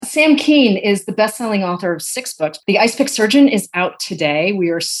Sam Keen is the best-selling author of 6 books. The Ice Pick Surgeon is out today. We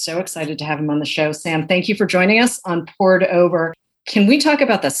are so excited to have him on the show. Sam, thank you for joining us on Poured Over. Can we talk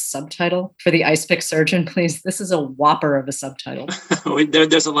about the subtitle for The Ice Pick Surgeon, please? This is a whopper of a subtitle.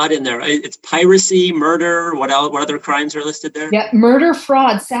 There's a lot in there. It's piracy, murder. What else? What other crimes are listed there? Yeah, murder,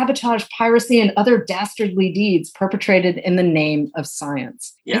 fraud, sabotage, piracy, and other dastardly deeds perpetrated in the name of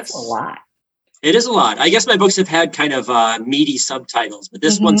science. Yes. It's a lot. It is a lot. I guess my books have had kind of meaty subtitles, but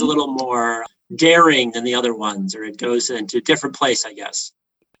this one's a little more daring than the other ones, or it goes into a different place, I guess.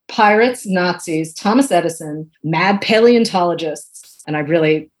 Pirates, Nazis, Thomas Edison, mad paleontologists, and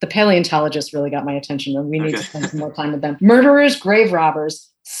the paleontologists really got my attention, and we need to spend some more time with them. Murderers, grave robbers,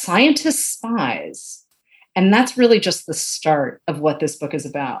 scientist spies. And that's really just the start of what this book is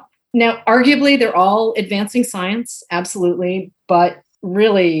about. Now, arguably, they're all advancing science, absolutely, but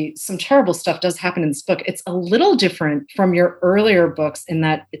really some terrible stuff does happen in this book. It's a little different from your earlier books in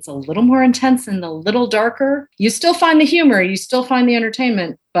that it's a little more intense and a little darker. You still find the humor, you still find the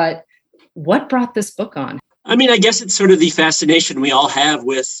entertainment, but what brought this book on? I mean, I guess it's sort of the fascination we all have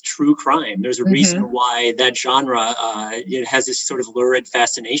with true crime. There's a reason why that genre it has this sort of lurid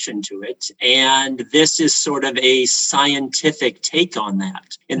fascination to it. And this is sort of a scientific take on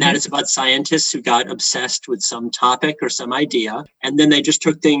that. And that is about scientists who got obsessed with some topic or some idea, and then they just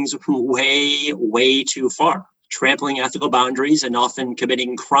took things way, way too far, trampling ethical boundaries and often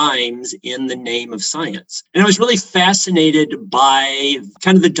committing crimes in the name of science. And I was really fascinated by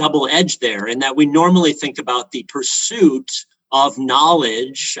kind of the double edge there, in that we normally think about the pursuit of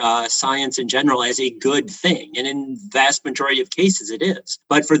knowledge, science in general, as a good thing. And in vast majority of cases, it is.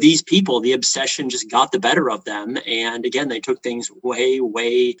 But for these people, the obsession just got the better of them. And again, they took things way,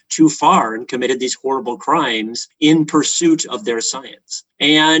 way too far and committed these horrible crimes in pursuit of their science.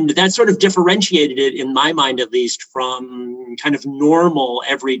 And that sort of differentiated it, in my mind at least, from kind of normal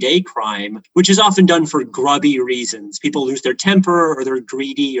everyday crime, which is often done for grubby reasons. People lose their temper or they're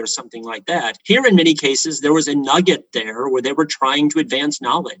greedy or something like that. Here, in many cases, there was a nugget there where they were trying to advance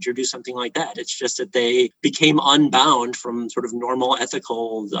knowledge or do something like that. It's just that they became unbound from sort of normal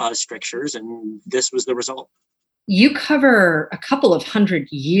ethical strictures, and this was the result. You cover a couple of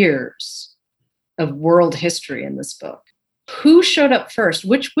 100 years of world history in this book. Who showed up first?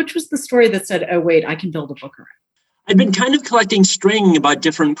 Which was the story that said, oh, wait, I can build a book around? I'd been kind of collecting string about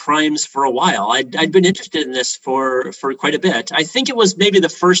different crimes for a while. I'd been interested in this for quite a bit. I think it was maybe the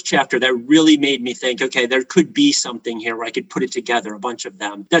first chapter that really made me think, okay, there could be something here where I could put it together, a bunch of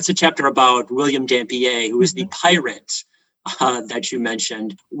them. That's a chapter about William Dampier, who is the pirate that you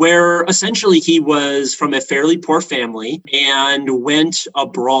mentioned, where essentially he was from a fairly poor family and went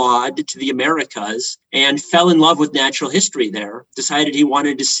abroad to the Americas and fell in love with natural history there, decided he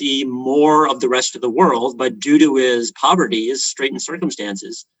wanted to see more of the rest of the world, but due to his poverty, his straitened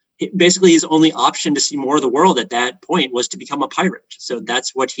circumstances, basically his only option to see more of the world at that point was to become a pirate. So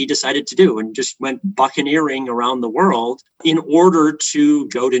that's what he decided to do, and just went buccaneering around the world in order to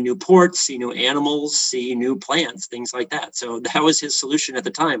go to new ports, see new animals, see new plants, things like that. So that was his solution at the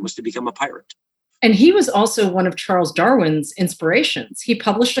time, was to become a pirate. And he was also one of Charles Darwin's inspirations. He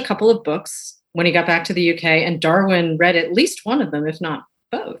published a couple of books when he got back to the UK, and Darwin read at least one of them, if not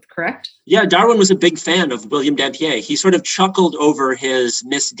both, correct? Yeah, Darwin was a big fan of William Dampier. He sort of chuckled over his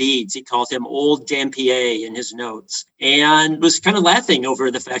misdeeds. He called him Old Dampier in his notes, and was kind of laughing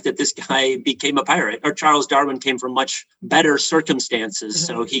over the fact that this guy became a pirate. Or Charles Darwin came from much better circumstances,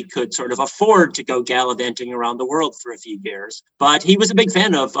 so he could sort of afford to go gallivanting around the world for a few years. But he was a big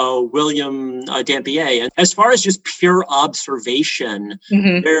fan of William Dampier. And as far as just pure observation,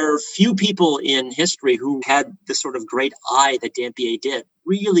 there are few people in history who had the sort of great eye that Dampier did,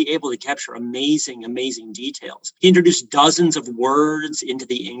 really able to capture amazing, amazing details. He introduced dozens of words into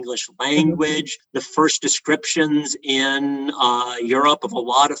the English language, the first descriptions in Europe of a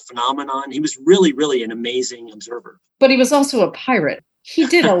lot of phenomenon. He was really, really an amazing observer. But he was also a pirate. He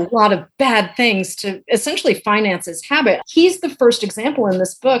did a lot of bad things to essentially finance his habit. He's the first example in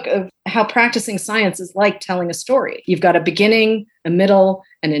this book of how practicing science is like telling a story. You've got a beginning, a middle,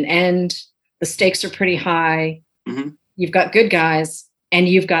 and an end. The stakes are pretty high. You've got good guys and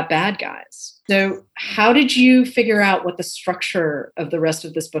you've got bad guys. So how did you figure out what the structure of the rest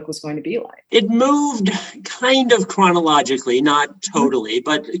of this book was going to be like? It moved kind of chronologically, not totally,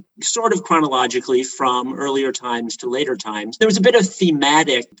 but sort of chronologically from earlier times to later times. There was a bit of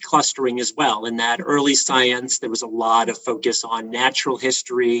thematic clustering as well. In that early science, there was a lot of focus on natural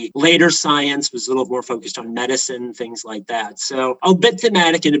history. Later science was a little more focused on medicine, things like that. So a bit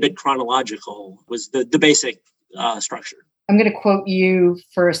thematic and a bit chronological was the basic structure. I'm going to quote you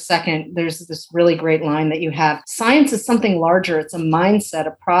for a second. There's this really great line that you have. Science is something larger. It's a mindset,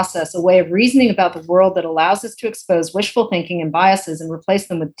 a process, a way of reasoning about the world that allows us to expose wishful thinking and biases and replace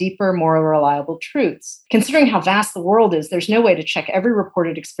them with deeper, more reliable truths. Considering how vast the world is, there's no way to check every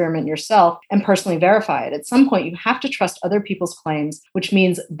reported experiment yourself and personally verify it. At some point, you have to trust other people's claims, which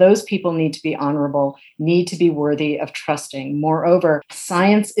means those people need to be honorable, need to be worthy of trusting. Moreover,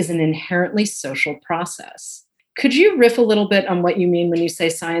 science is an inherently social process. Could you riff a little bit on what you mean when you say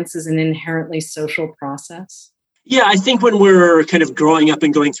science is an inherently social process? Yeah, I think when we're kind of growing up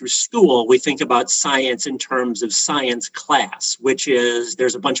and going through school, we think about science in terms of science class, which is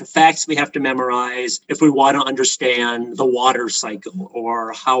there's a bunch of facts we have to memorize if we want to understand the water cycle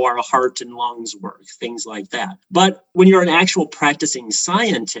or how our heart and lungs work, things like that. But when you're an actual practicing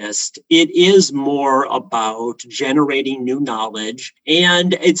scientist, it is more about generating new knowledge.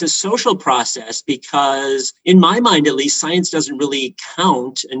 And it's a social process because, in my mind at least, science doesn't really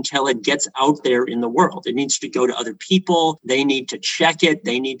count until it gets out there in the world. It needs to go to other people. They need to check it.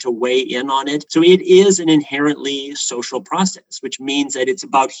 They need to weigh in on it. So it is an inherently social process, which means that it's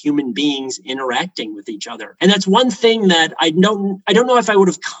about human beings interacting with each other. And that's one thing that I don't know if I would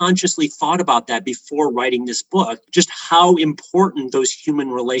have consciously thought about that before writing this book, just how important those human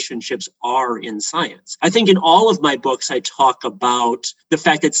relationships are in science. I think in all of my books, I talk about the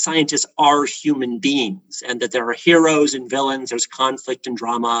fact that scientists are human beings and that there are heroes and villains, there's conflict and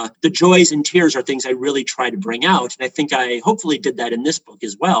drama. The joys and tears are things I really try to bring out. And I think I hopefully did that in this book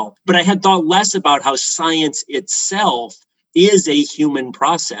as well. But I had thought less about how science itself is a human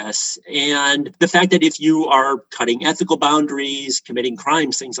process. And the fact that if you are cutting ethical boundaries, committing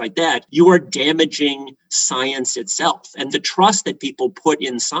crimes, things like that, you are damaging science itself and the trust that people put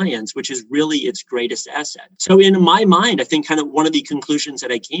in science, which is really its greatest asset. So in my mind, I think kind of one of the conclusions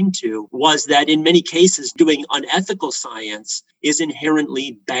that I came to was that in many cases, doing unethical science is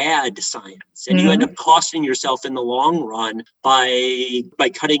inherently bad science. And you end up costing yourself in the long run by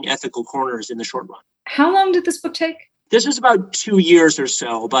cutting ethical corners in the short run. How long did this book take? This was about 2 years or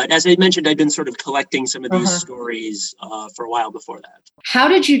so, but as I mentioned, I'd been sort of collecting some of these stories for a while before that. How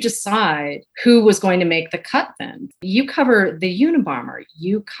did you decide who was going to make the cut then? You cover the Unabomber.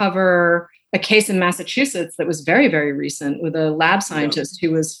 You cover a case in Massachusetts that was very, very recent with a lab scientist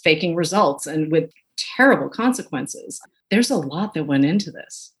who was faking results and with terrible consequences. There's a lot that went into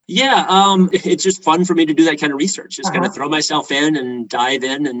this. Yeah, it's just fun for me to do that kind of research. Just kind of throw myself in and dive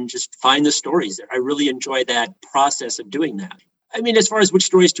in and just find the stories there. I really enjoy that process of doing that. I mean, as far as which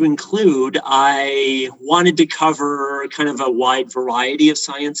stories to include, I wanted to cover kind of a wide variety of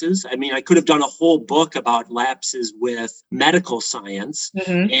sciences. I mean, I could have done a whole book about lapses with medical science,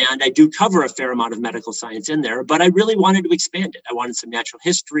 and I do cover a fair amount of medical science in there, but I really wanted to expand it. I wanted some natural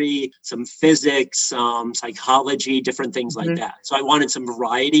history, some physics, some psychology, different things like that. So I wanted some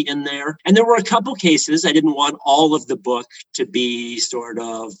variety in there. And there were a couple cases. I didn't want all of the book to be sort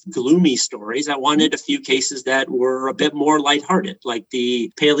of gloomy stories. I wanted a few cases that were a bit more lighthearted, like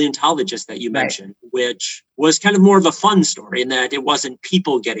the paleontologist that you mentioned, which was kind of more of a fun story in that it wasn't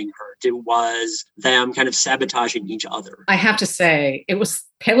people getting hurt. It was them kind of sabotaging each other. I have to say, it was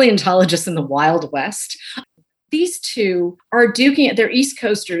paleontologists in the Wild West. These two are duking it, they're East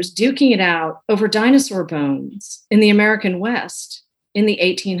Coasters, duking it out over dinosaur bones in the American West in the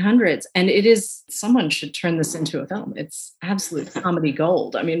 1800s. And it is, someone should turn this into a film. It's absolute comedy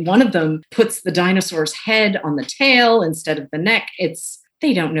gold. I mean, one of them puts the dinosaur's head on the tail instead of the neck.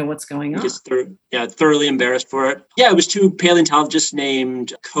 They don't know what's going on. Just thoroughly embarrassed for it. Yeah, it was two paleontologists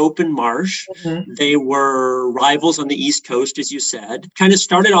named Cope and Marsh. They were rivals on the East Coast, as you said. Kind of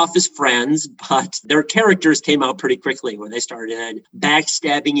started off as friends, but their characters came out pretty quickly when they started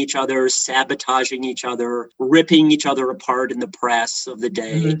backstabbing each other, sabotaging each other, ripping each other apart in the press of the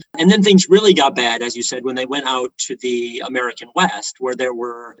day. And then things really got bad, as you said, when they went out to the American West, where there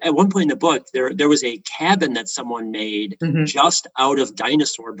were, at one point in the book, there was a cabin that someone made just out of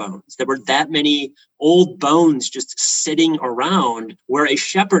dinosaur bones. There were that many old bones just sitting around where a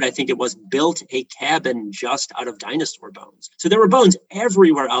shepherd, I think it was, built a cabin just out of dinosaur bones. So there were bones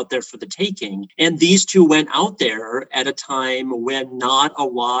everywhere out there for the taking. And these two went out there at a time when not a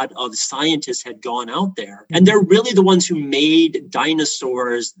lot of scientists had gone out there. And they're really the ones who made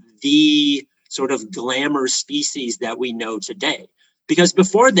dinosaurs the sort of glamour species that we know today. Because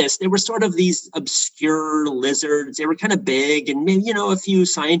before this, they were sort of these obscure lizards. They were kind of big and maybe, a few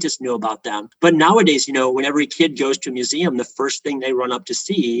scientists knew about them. But nowadays, when every kid goes to a museum, the first thing they run up to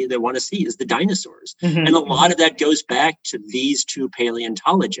see, they want to see is the dinosaurs. Mm-hmm. And a lot of that goes back to these two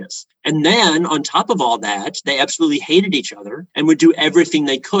paleontologists. And then on top of all that, they absolutely hated each other and would do everything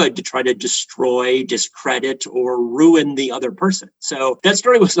they could to try to destroy, discredit, or ruin the other person. So that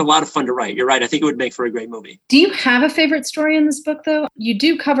story was a lot of fun to write. You're right. I think it would make for a great movie. Do you have a favorite story in this book, though? You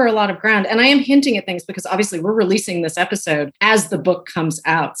do cover a lot of ground, and I am hinting at things because obviously we're releasing this episode as the book comes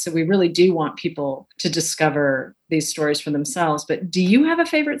out. So we really do want people to discover these stories for themselves. But do you have a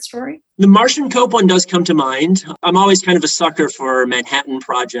favorite story? The Martian Cope one does come to mind. I'm always kind of a sucker for Manhattan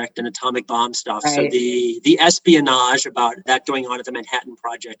Project and atomic bomb stuff. Right. So the espionage about that going on at the Manhattan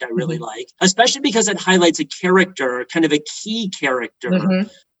Project, I really like, especially because it highlights a character, kind of a key character,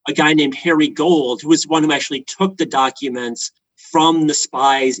 a guy named Harry Gold, who was one who actually took the documents from the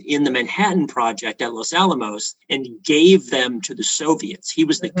spies in the Manhattan Project at Los Alamos and gave them to the Soviets. He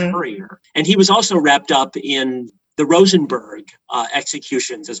was the courier. And he was also wrapped up in the Rosenberg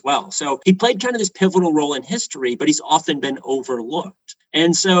executions as well. So he played kind of this pivotal role in history, but he's often been overlooked.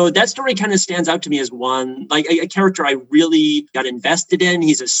 And so that story kind of stands out to me as one, like a character I really got invested in.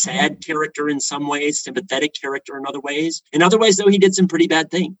 He's a sad character in some ways, sympathetic character in other ways. In other ways, though, he did some pretty bad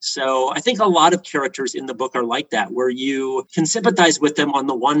things. So I think a lot of characters in the book are like that, where you can sympathize with them on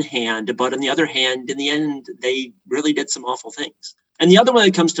the one hand, but on the other hand, in the end, they really did some awful things. And the other one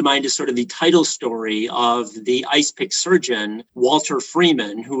that comes to mind is sort of the title story of the ice pick surgeon, Walter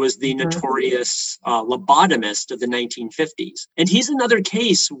Freeman, who was the notorious lobotomist of the 1950s. And he's another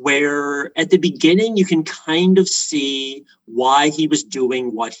case where at the beginning, you can kind of see why he was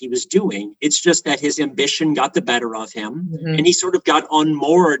doing what he was doing. It's just that his ambition got the better of him, and he sort of got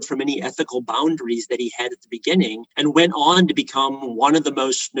unmoored from any ethical boundaries that he had at the beginning and went on to become one of the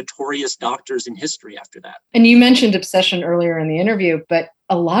most notorious doctors in history after that. And you mentioned obsession earlier in the interview, but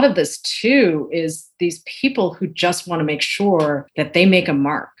a lot of this too is these people who just want to make sure that they make a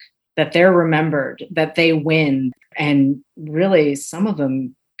mark, that they're remembered, that they win. And really, some of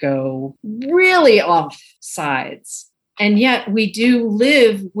them go really off sides. And yet we do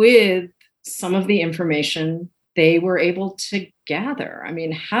live with some of the information they were able to gather. I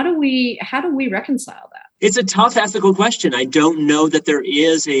mean, how do we reconcile that? It's a tough ethical question. I don't know that there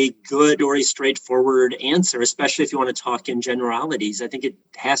is a good or a straightforward answer, especially if you want to talk in generalities. I think it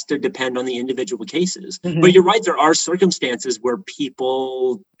has to depend on the individual cases. But you're right, there are circumstances where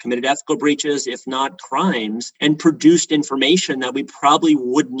people committed ethical breaches, if not crimes, and produced information that we probably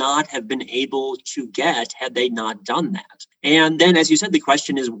would not have been able to get had they not done that. And then, as you said, the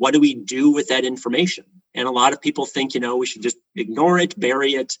question is, what do we do with that information? And a lot of people think, we should just ignore it,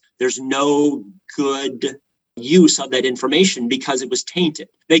 bury it. There's no good use of that information because it was tainted.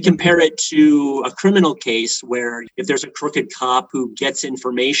 They compare it to a criminal case where if there's a crooked cop who gets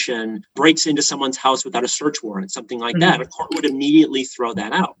information, breaks into someone's house without a search warrant, something like that, a court would immediately throw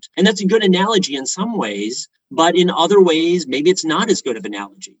that out. And that's a good analogy in some ways. But in other ways, maybe it's not as good of an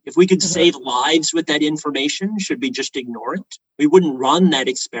analogy. If we could save lives with that information, should we just ignore it? We wouldn't run that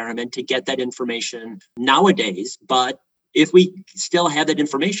experiment to get that information nowadays, but if we still have that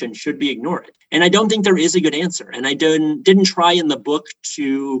information, should we ignore it? And I don't think there is a good answer. And I didn't try in the book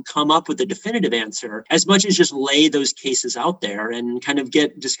to come up with a definitive answer as much as just lay those cases out there and kind of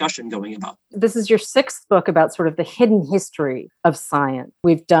get discussion going about. This is your sixth book about sort of the hidden history of science.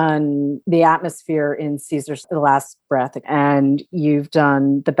 We've done The Atmosphere in Caesar's The Last Breath, and you've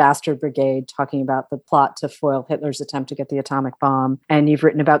done The Bastard Brigade, talking about the plot to foil Hitler's attempt to get the atomic bomb. And you've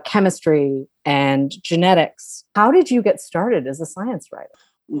written about chemistry and genetics. How did you get started as a science writer?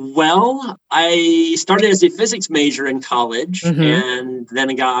 Well, I started as a physics major in college, and then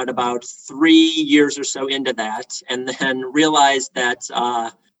I got about 3 years or so into that, and then realized that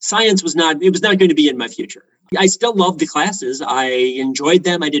science was not going to be in my future. I still loved the classes. I enjoyed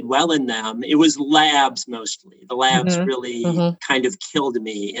them. I did well in them. It was labs mostly. The labs really kind of killed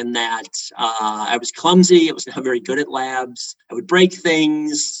me in that I was clumsy. I was not very good at labs. I would break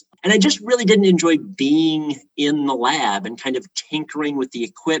things. And I just really didn't enjoy being in the lab and kind of tinkering with the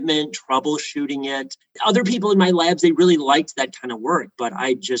equipment, troubleshooting it. Other people in my labs, they really liked that kind of work, but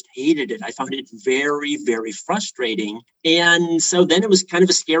I just hated it. I found it very, very frustrating. And so then it was kind of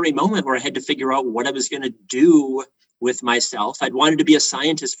a scary moment where I had to figure out what I was going to do with myself. I'd wanted to be a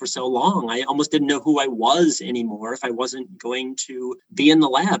scientist for so long. I almost didn't know who I was anymore if I wasn't going to be in the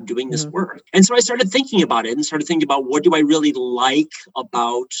lab doing this work. And so I started thinking about it and started thinking about, what do I really like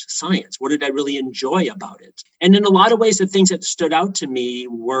about science? What did I really enjoy about it? And in a lot of ways, the things that stood out to me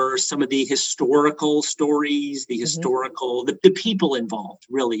were some of the historical stories, the historical, the people involved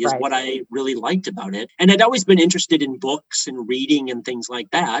really is what I really liked about it. And I'd always been interested in books and reading and things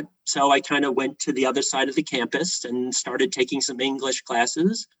like that. So I kind of went to the other side of the campus and started taking some English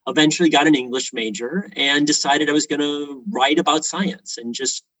classes, eventually got an English major, and decided I was going to write about science and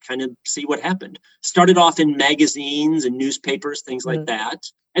just kind of see what happened. Started off in magazines and newspapers, things like that.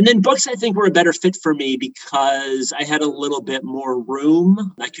 And then books, I think, were a better fit for me because I had a little bit more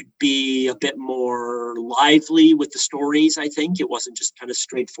room. I could be a bit more lively with the stories, I think. It wasn't just kind of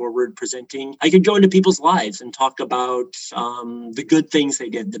straightforward presenting. I could go into people's lives and talk about the good things they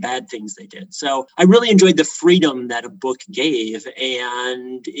did, the bad things they did. So I really enjoyed the freedom that a book gave.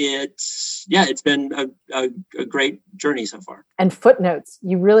 And it's been a great journey so far. And footnotes.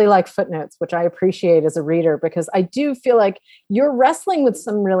 You really like footnotes, which I appreciate as a reader, because I do feel like you're wrestling with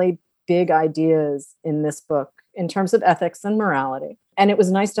some really big ideas in this book in terms of ethics and morality. And it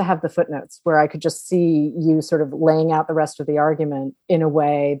was nice to have the footnotes where I could just see you sort of laying out the rest of the argument in a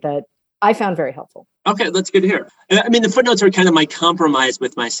way that I found very helpful. Okay, that's good to hear. I mean, the footnotes are kind of my compromise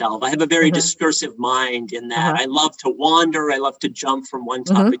with myself. I have a very discursive mind in that I love to wander. I love to jump from one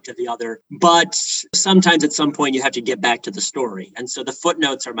topic to the other. But sometimes at some point you have to get back to the story. And so the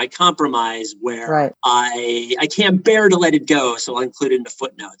footnotes are my compromise where I can't bear to let it go. So I'll include it in the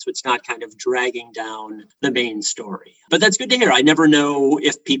footnotes. So it's not kind of dragging down the main story. But that's good to hear. I never know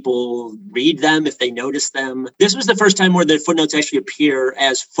if people read them, if they notice them. This was the first time where the footnotes actually appear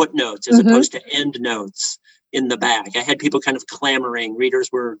as footnotes as opposed to end notes in the back. I had people kind of clamoring. Readers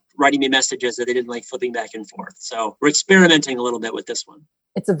were writing me messages that they didn't like flipping back and forth. So we're experimenting a little bit with this one.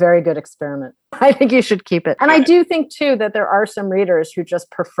 It's a very good experiment. I think you should keep it. And I do think, too, that there are some readers who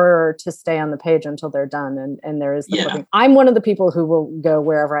just prefer to stay on the page until they're done. And there is the flipping. I'm one of the people who will go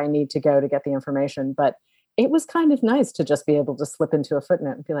wherever I need to go to get the information. But it was kind of nice to just be able to slip into a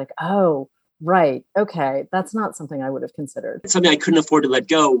footnote and be like, oh, right. Okay. That's not something I would have considered. Something I couldn't afford to let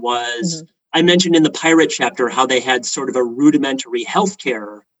go was I mentioned in the pirate chapter how they had sort of a rudimentary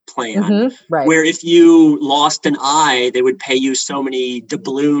healthcare plan where if you lost an eye, they would pay you so many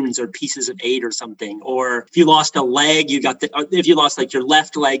doubloons or pieces of 8 or something. Or if you lost a leg, if you lost like your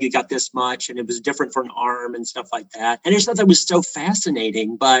left leg, you got this much, and it was different for an arm and stuff like that. And I just thought that was so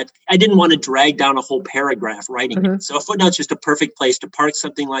fascinating, but I didn't want to drag down a whole paragraph writing it. So a footnote's just a perfect place to park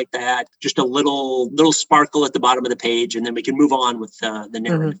something like that, just a little sparkle at the bottom of the page, and then we can move on with the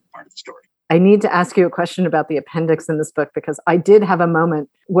narrative part of the story. I need to ask you a question about the appendix in this book, because I did have a moment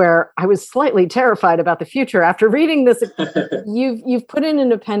where I was slightly terrified about the future after reading this. You've put in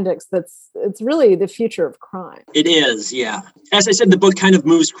an appendix it's really the future of crime. It is, yeah. As I said, the book kind of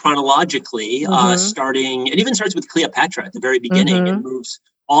moves chronologically, starting, it even starts with Cleopatra at the very beginning and moves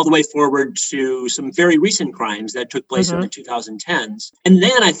all the way forward to some very recent crimes that took place in the 2010s. And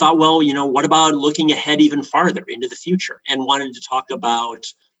then I thought, well, what about looking ahead even farther into the future, and wanted to talk about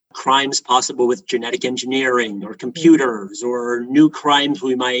crimes possible with genetic engineering or computers, or new crimes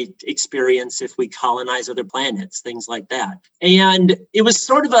we might experience if we colonize other planets, things like that. And it was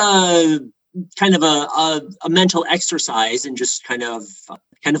sort of a mental exercise in just kind of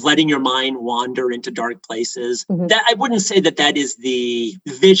letting your mind wander into dark places. That I wouldn't say that is the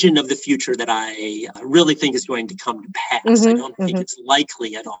vision of the future that I really think is going to come to pass. I don't think it's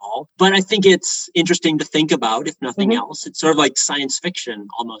likely at all, but I think it's interesting to think about, if nothing else. It's sort of like science fiction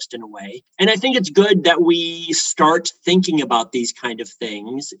almost in a way. And I think it's good that we start thinking about these kind of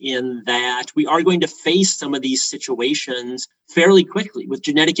things, in that we are going to face some of these situations fairly quickly. With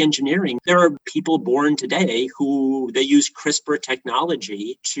genetic engineering, there are people born today who they use CRISPR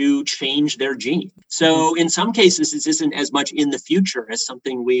technology to change their gene. So in some cases, this isn't as much in the future as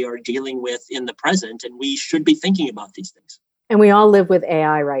something we are dealing with in the present, and we should be thinking about these things. And we all live with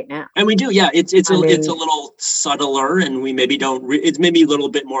AI right now. And we do, yeah. It's a little subtler, and we maybe don't. It's maybe a little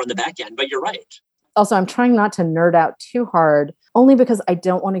bit more on the back end, but you're right. Also, I'm trying not to nerd out too hard, only because I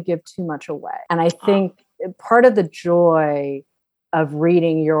don't want to give too much away. And I think part of the joy of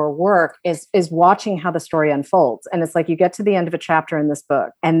reading your work is watching how the story unfolds. And it's like you get to the end of a chapter in this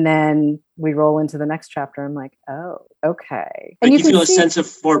book, and then we roll into the next chapter. I'm like, oh, okay. And you can feel a sense of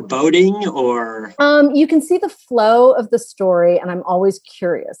foreboding, or you can see the flow of the story, and I'm always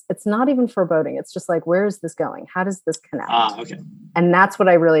curious. It's not even foreboding. It's just like, where is this going? How does this connect? Okay. And that's what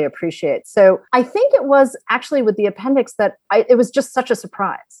I really appreciate. So I think it was actually with the appendix that it was just such a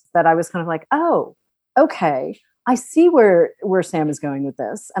surprise that I was kind of like, oh, okay. I see where Sam is going with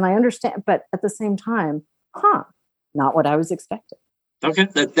this, and I understand, but at the same time, not what I was expecting. Okay,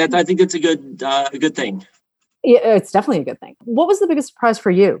 that I think that's a good thing. Yeah, it's definitely a good thing. What was the biggest surprise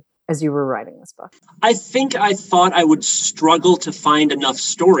for you as you were writing this book? I think I thought I would struggle to find enough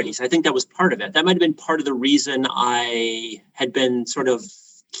stories. I think that was part of it. That might have been part of the reason I had been sort of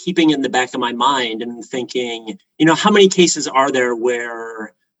keeping in the back of my mind and thinking, how many cases are there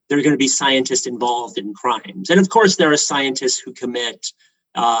where there are going to be scientists involved in crimes? And of course, there are scientists who commit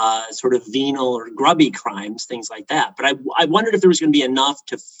sort of venal or grubby crimes, things like that. But I wondered if there was going to be enough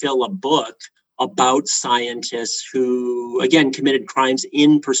to fill a book about scientists who, again, committed crimes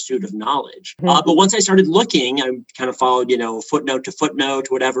in pursuit of knowledge. But once I started looking, I kind of followed, footnote to footnote,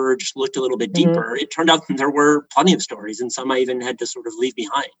 whatever, just looked a little bit deeper. It turned out there were plenty of stories, and some I even had to sort of leave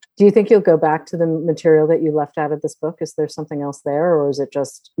behind. Do you think you'll go back to the material that you left out of this book? Is there something else there, or is it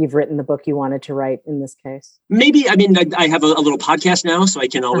just you've written the book you wanted to write in this case? Maybe. I mean, I have a little podcast now, so I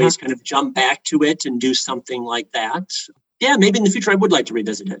can always kind of jump back to it and do something like that. Yeah, maybe in the future I would like to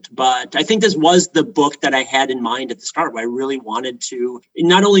revisit it. But I think this was the book that I had in mind at the start, where I really wanted to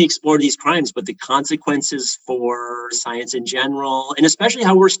not only explore these crimes, but the consequences for science in general, and especially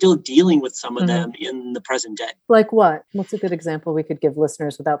how we're still dealing with some of them in the present day. Like what? What's a good example we could give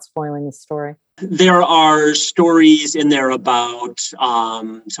listeners without spoiling the story? There are stories in there about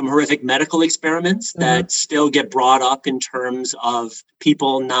some horrific medical experiments that still get brought up in terms of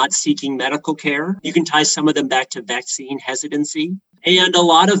people not seeking medical care. You can tie some of them back to vaccine hesitancy. And a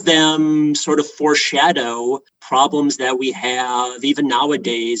lot of them sort of foreshadow problems that we have even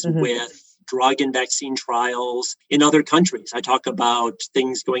nowadays with drug and vaccine trials in other countries. I talk about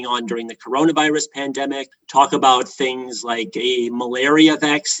things going on during the coronavirus pandemic, talk about things like a malaria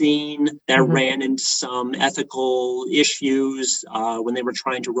vaccine that ran into some ethical issues when they were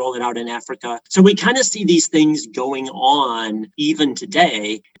trying to roll it out in Africa. So we kind of see these things going on even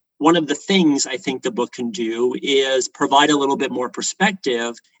today. One of the things I think the book can do is provide a little bit more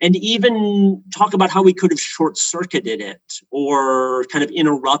perspective and even talk about how we could have short-circuited it or kind of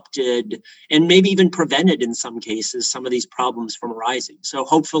interrupted and maybe even prevented in some cases some of these problems from arising. So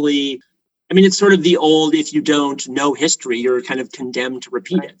hopefully, I mean, it's sort of the old, if you don't know history, you're kind of condemned to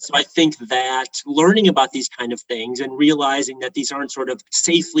repeat it. So I think that learning about these kind of things and realizing that these aren't sort of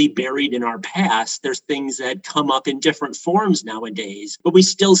safely buried in our past, there's things that come up in different forms nowadays, but we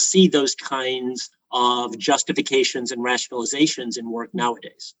still see those kinds of justifications and rationalizations in work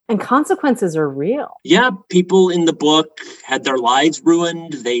nowadays. And consequences are real. Yeah, people in the book had their lives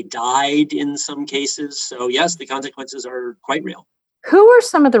ruined. They died in some cases. So yes, the consequences are quite real. Who are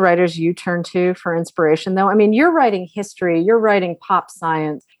some of the writers you turn to for inspiration, though? I mean, you're writing history, you're writing pop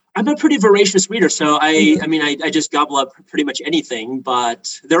science. I'm a pretty voracious reader, so I just gobble up pretty much anything, but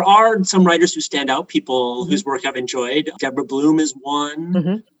there are some writers who stand out, people whose work I've enjoyed. Deborah Bloom is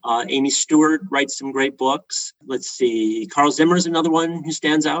one. Amy Stewart writes some great books. Let's see, Carl Zimmer is another one who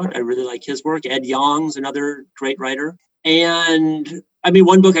stands out. I really like his work. Ed Yong's another great writer. And I mean,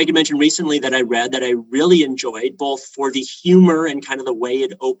 one book I could mention recently that I read that I really enjoyed, both for the humor and kind of the way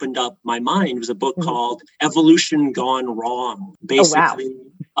it opened up my mind, was a book called Evolution Gone Wrong, basically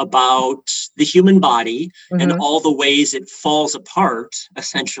about the human body and all the ways it falls apart,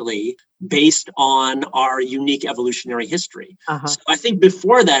 essentially, based on our unique evolutionary history. So I think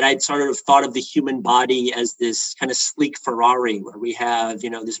before that, I'd sort of thought of the human body as this kind of sleek Ferrari where we have,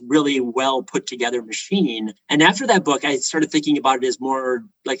 this really well put together machine. And after that book, I started thinking about it as more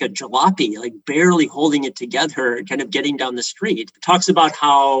like a jalopy, like barely holding it together, kind of getting down the street. It talks about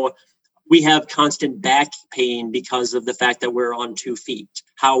how we have constant back pain because of the fact that we're on 2 feet,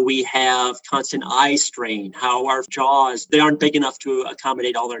 how we have constant eye strain, how our jaws, they aren't big enough to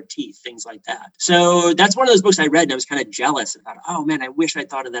accommodate all our teeth, things like that. So that's one of those books I read and I was kind of jealous about, oh man, I wish I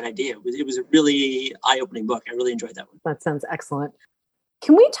thought of that idea. It was a really eye-opening book. I really enjoyed that one. That sounds excellent.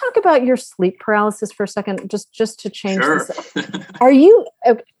 Can we talk about your sleep paralysis for a second, just to change this? Are you,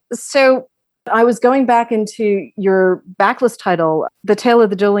 so I was going back into your backlist title, The Tale of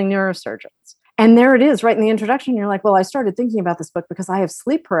the Dueling Neurosurgeons. And there it is right in the introduction. You're like, well, I started thinking about this book because I have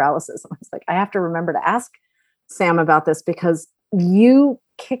sleep paralysis. And I was like, I have to remember to ask Sam about this because you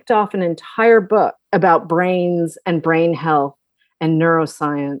kicked off an entire book about brains and brain health and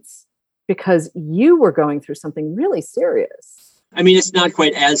neuroscience because you were going through something really serious. I mean, it's not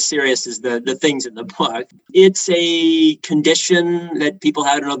quite as serious as the things in the book. It's a condition that people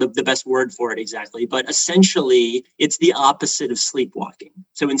have, I don't know the best word for it exactly, but essentially it's the opposite of sleepwalking.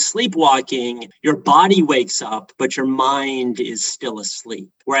 So in sleepwalking, your body wakes up, but your mind is still asleep.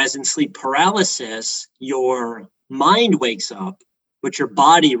 Whereas in sleep paralysis, your mind wakes up, but your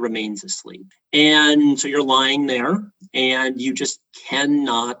body remains asleep. And so you're lying there and you just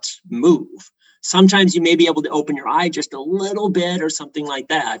cannot move. Sometimes you may be able to open your eye just a little bit or something like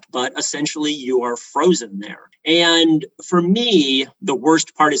that, but essentially you are frozen there. And for me, the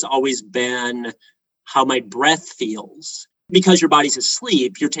worst part has always been how my breath feels. Because your body's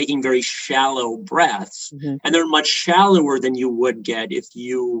asleep, you're taking very shallow breaths, and they're much shallower than you would get if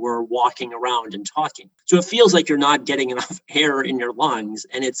you were walking around and talking. So it feels like you're not getting enough air in your lungs,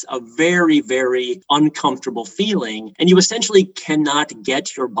 and it's a very, very uncomfortable feeling. And you essentially cannot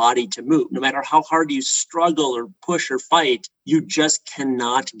get your body to move. No matter how hard you struggle or push or fight, you just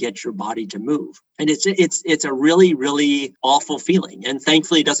cannot get your body to move. And it's a really, really awful feeling. And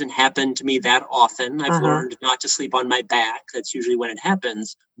thankfully, it doesn't happen to me that often. I've learned not to sleep on my back. That's usually when it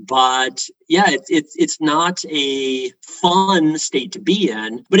happens. But yeah, it's not a fun state to be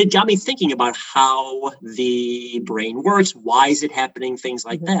in. But it got me thinking about how the brain works. Why is it happening? Things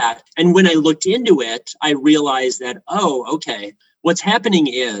like that. And when I looked into it, I realized that, oh, okay. What's happening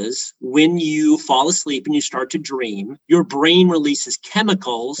is when you fall asleep and you start to dream, your brain releases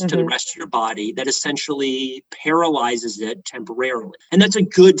chemicals to the rest of your body that essentially paralyzes it temporarily. And that's a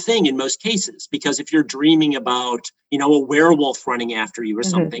good thing in most cases, because if you're dreaming about, a werewolf running after you or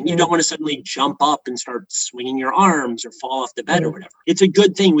something, you don't want to suddenly jump up and start swinging your arms or fall off the bed or whatever. It's a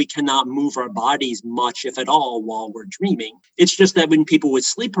good thing we cannot move our bodies much, if at all, while we're dreaming. It's just that when people with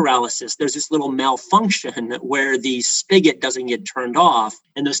sleep paralysis, there's this little malfunction where the spigot doesn't get turned off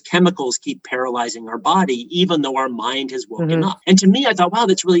and those chemicals keep paralyzing our body, even though our mind has woken up. And to me, I thought, wow,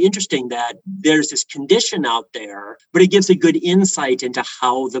 that's really interesting that there's this condition out there, but it gives a good insight into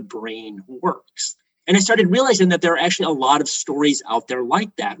how the brain works. And I started realizing that there are actually a lot of stories out there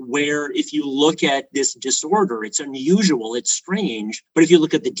like that, where if you look at this disorder, it's unusual, it's strange, but if you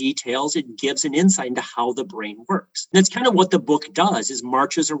look at the details, it gives an insight into how the brain works. And that's kind of what the book does, is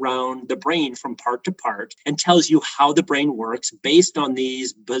marches around the brain from part to part and tells you how the brain works based on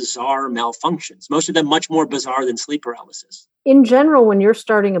these bizarre malfunctions, most of them much more bizarre than sleep paralysis. In general, when you're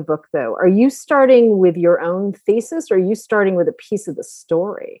starting a book, though, are you starting with your own thesis or are you starting with a piece of the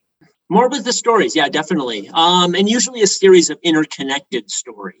story? More with the stories, yeah, definitely. And usually a series of interconnected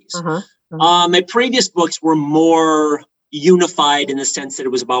stories. My previous books were more unified in the sense that it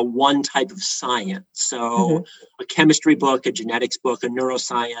was about one type of science. So a chemistry book, a genetics book, a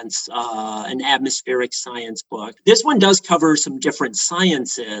neuroscience, an atmospheric science book. This one does cover some different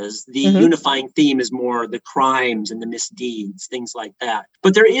sciences. The unifying theme is more the crimes and the misdeeds, things like that.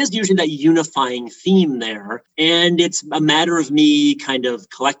 But there is usually that unifying theme there. And it's a matter of me kind of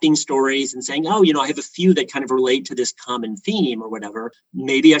collecting stories and saying, oh, I have a few that kind of relate to this common theme or whatever.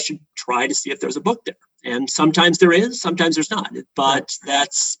 Maybe I should try to see if there's a book there. And sometimes there is, sometimes there's not. But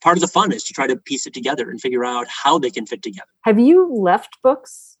that's part of the fun, is to try to piece it together and figure out how they can fit together. Have you left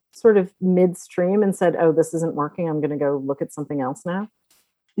books sort of midstream and said, oh, this isn't working, I'm going to go look at something else now?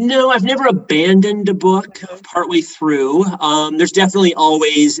 No, I've never abandoned a book partway through. There's definitely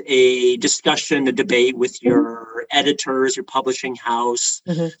always a discussion, a debate with your editors, your publishing house.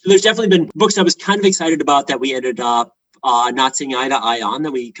 So there's definitely been books I was kind of excited about that we ended up not seeing eye to eye on,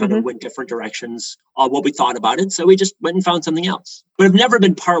 that we kind of went different directions on what we thought about it. So we just went and found something else. But I've never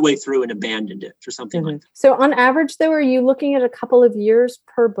been partway through and abandoned it or something like that. So on average, though, are you looking at a couple of years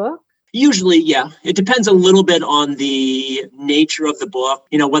per book? Usually, yeah. It depends a little bit on the nature of the book,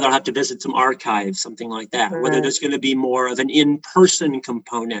 whether I'll have to visit some archives, something like that, whether there's going to be more of an in-person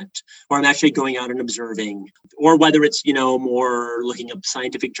component where I'm actually going out and observing, or whether it's, more looking up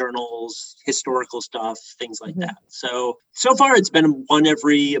scientific journals, historical stuff, things like that. So far it's been one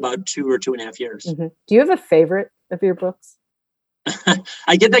every about 2 or 2.5 years. Do you have a favorite of your books?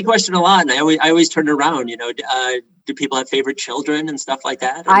 I get that question a lot, and I always turn it around. Do people have favorite children and stuff like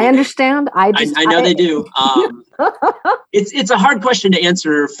that? I understand. I know they do. It's a hard question to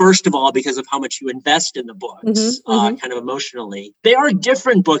answer, first of all, because of how much you invest in the books, kind of emotionally. They are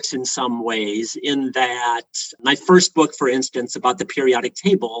different books in some ways, in that my first book, for instance, about the periodic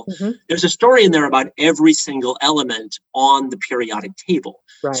table, there's a story in there about every single element on the periodic table.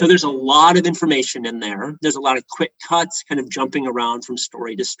 Right. So there's a lot of information in there. There's a lot of quick cuts, kind of jumping around from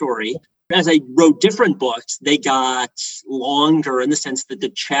story to story. As I wrote different books, they got longer in the sense that the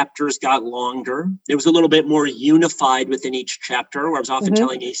chapters got longer. It was a little bit more unified within each chapter, where I was often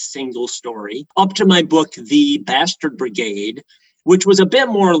telling a single story. Up to my book, The Bastard Brigade, which was a bit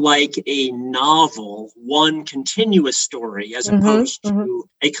more like a novel, one continuous story, as opposed to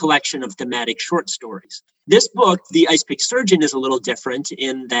a collection of thematic short stories. This book, The Ice Pick Surgeon, is a little different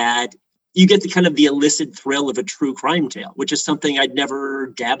in that you get the kind of the illicit thrill of a true crime tale, which is something I'd never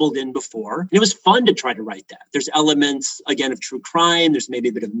dabbled in before. And it was fun to try to write that. There's elements, again, of true crime. There's maybe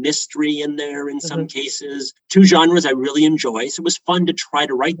a bit of mystery in there in some cases. Two genres I really enjoy. So it was fun to try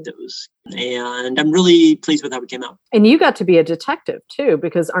to write those. And I'm really pleased with how it came out. And you got to be a detective too,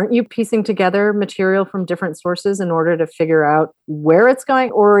 because aren't you piecing together material from different sources in order to figure out where it's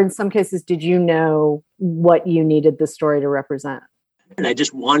going? Or in some cases, did you know what you needed the story to represent? And I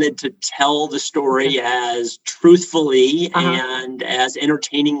just wanted to tell the story as truthfully and as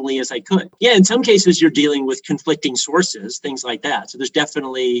entertainingly as I could. Yeah, in some cases, you're dealing with conflicting sources, things like that. So there's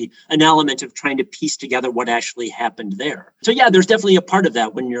definitely an element of trying to piece together what actually happened there. So yeah, there's definitely a part of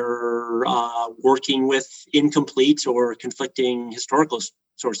that when you're working with incomplete or conflicting historical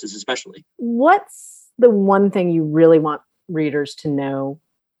sources, especially. What's the one thing you really want readers to know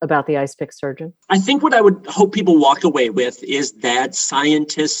about the ice pick surgeon? I think what I would hope people walk away with is that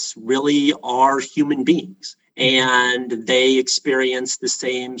scientists really are human beings, and they experience the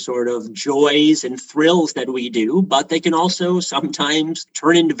same sort of joys and thrills that we do, but they can also sometimes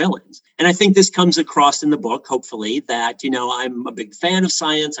turn into villains. And I think this comes across in the book, hopefully, that, I'm a big fan of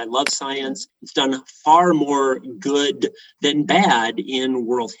science. I love science. It's done far more good than bad in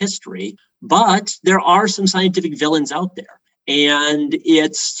world history, but there are some scientific villains out there. And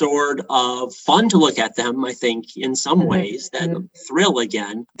it's sort of fun to look at them, I think, in some ways, that thrill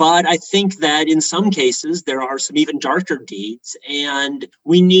again. But I think that in some cases, there are some even darker deeds. And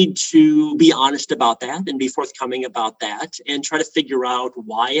we need to be honest about that and be forthcoming about that and try to figure out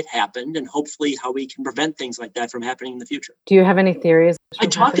why it happened and hopefully how we can prevent things like that from happening in the future. Do you have any theories? I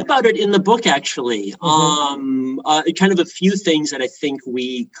talk about it in the book, actually. Kind of a few things that I think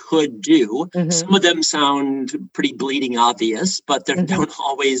we could do. Some of them sound pretty bleeding obvious, but they don't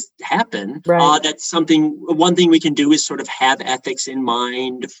always happen. Right. One thing we can do is sort of have ethics in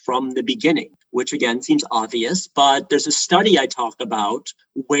mind from the beginning, which again seems obvious, but there's a study I talk about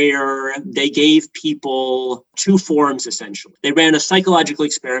where they gave people two forms, essentially. They ran a psychological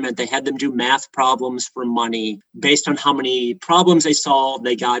experiment. They had them do math problems for money. Based on how many problems they solved,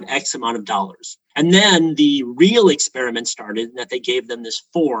 they got X amount of dollars. And then the real experiment started, that they gave them this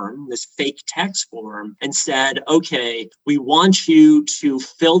form, this fake tax form, and said, okay, we want you to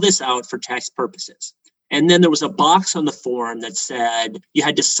fill this out for tax purposes. And then there was a box on the form that said you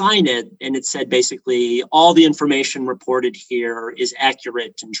had to sign it. And it said basically all the information reported here is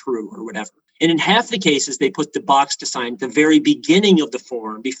accurate and true or whatever. And in half the cases, they put the box to sign at the very beginning of the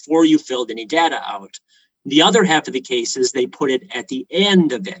form before you filled any data out. The other half of the cases, they put it at the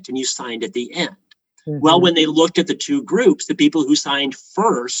end of it and you signed at the end. Well, when they looked at the two groups, the people who signed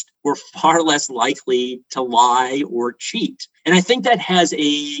first were far less likely to lie or cheat. And I think that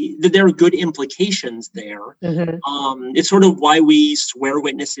there are good implications there. It's sort of why we swear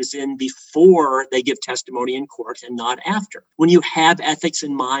witnesses in before they give testimony in court and not after. When you have ethics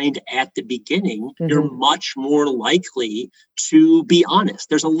in mind at the beginning, you're much more likely to be honest.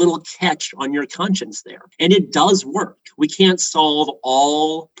 There's a little catch on your conscience there. And it does work. We can't solve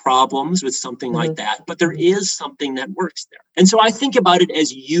all problems with something like that, but there is something that works there. And so I think about it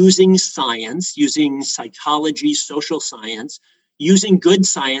as using science, using psychology, social science, using good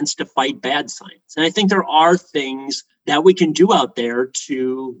science to fight bad science. And I think there are things that we can do out there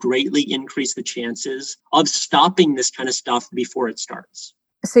to greatly increase the chances of stopping this kind of stuff before it starts.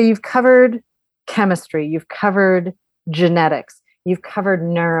 So you've covered chemistry, you've covered genetics, you've covered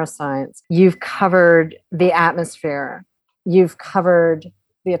neuroscience, you've covered the atmosphere, you've covered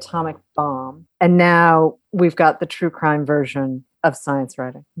the atomic bomb, and now we've got the true crime version of science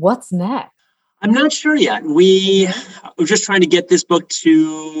writing. What's next? I'm not sure yet. We're just trying to get this book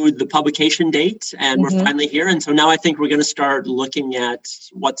to the publication date, and we're finally here. And so now I think we're going to start looking at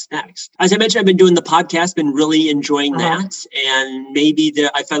what's next. As I mentioned, I've been doing the podcast, been really enjoying that. And maybe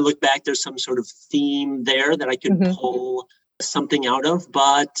if I look back, there's some sort of theme there that I could pull something out of,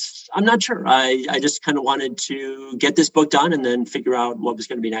 but I'm not sure. I just kind of wanted to get this book done and then figure out what was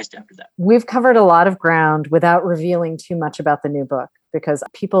going to be next after that. We've covered a lot of ground without revealing too much about the new book, because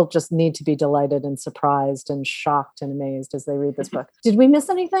people just need to be delighted and surprised and shocked and amazed as they read this book. Did we miss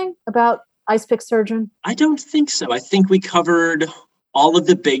anything about Ice Pick Surgeon? I don't think so. I think we covered all of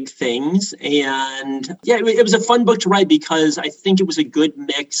the big things. And yeah, it was a fun book to write because I think it was a good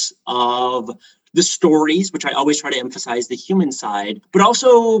mix of the stories, which I always try to emphasize the human side, but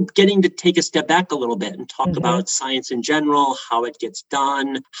also getting to take a step back a little bit and talk about science in general, how it gets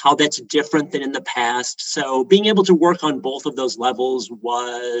done, how that's different than in the past. So being able to work on both of those levels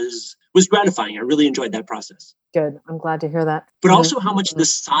was gratifying. I really enjoyed that process. Good. I'm glad to hear that. But also how much the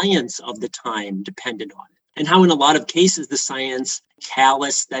science of the time depended on it. and how in a lot of cases the science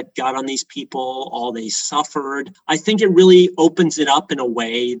callous that got on these people, all they suffered. I think it really opens it up in a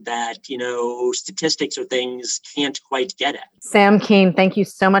way that, statistics or things can't quite get at. Sam Kean, thank you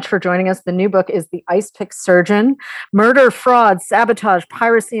so much for joining us. The new book is The Ice Pick Surgeon: Murder, Fraud, Sabotage,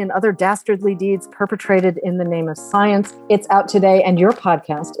 Piracy, and Other Dastardly Deeds Perpetrated in the Name of Science. It's out today, and your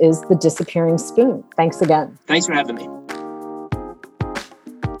podcast is The Disappearing Spoon. Thanks again. Thanks for having me.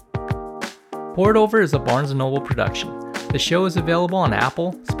 Pour It Over is a Barnes & Noble production. The show is available on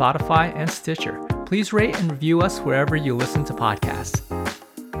Apple, Spotify, and Stitcher. Please rate and review us wherever you listen to podcasts.